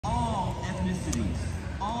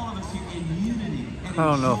I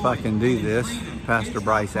don't know if I can do this. Pastor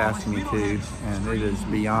Bryce asked me to, and it is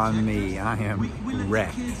beyond me. I am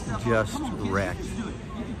wrecked, just wrecked.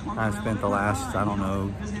 I spent the last, I don't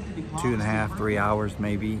know, 2.5, 3 hours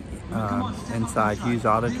maybe inside Hughes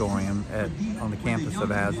Auditorium on the campus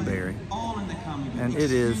of Asbury. And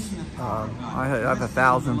it is, I have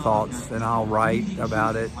 1,000 thoughts and I'll write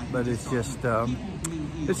about it, but it's just,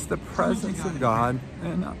 it's the presence of God.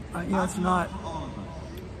 And, you know, it's not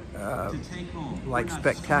like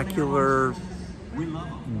spectacular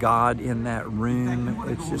God in that room.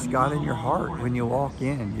 It's just God in your heart. When you walk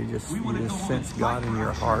in, you just sense God in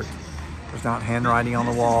your heart. There's not handwriting on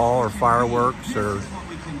the wall or fireworks or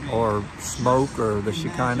smoke or the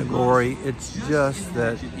Shekinah glory. It's just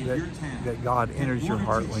that God enters your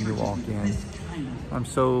heart when you walk in. I'm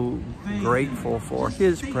so grateful for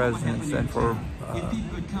His presence and for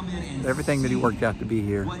everything that He worked out to be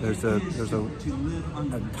here. There's a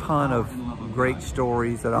ton of great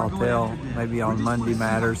stories that I'll tell maybe on Monday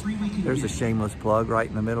Matters. There's a shameless plug right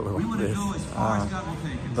in the middle of this.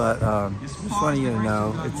 But just wanting you to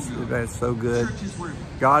know, it's so good.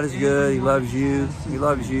 God is good. He loves you. He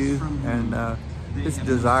loves you, and His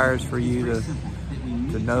desires for you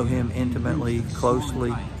to know Him intimately,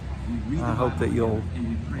 closely. I hope that you'll,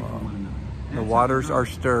 the waters are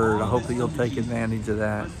stirred. I hope that you'll take advantage of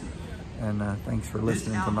that. And thanks for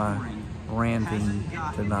listening to my ranting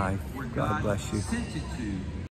tonight. God bless you.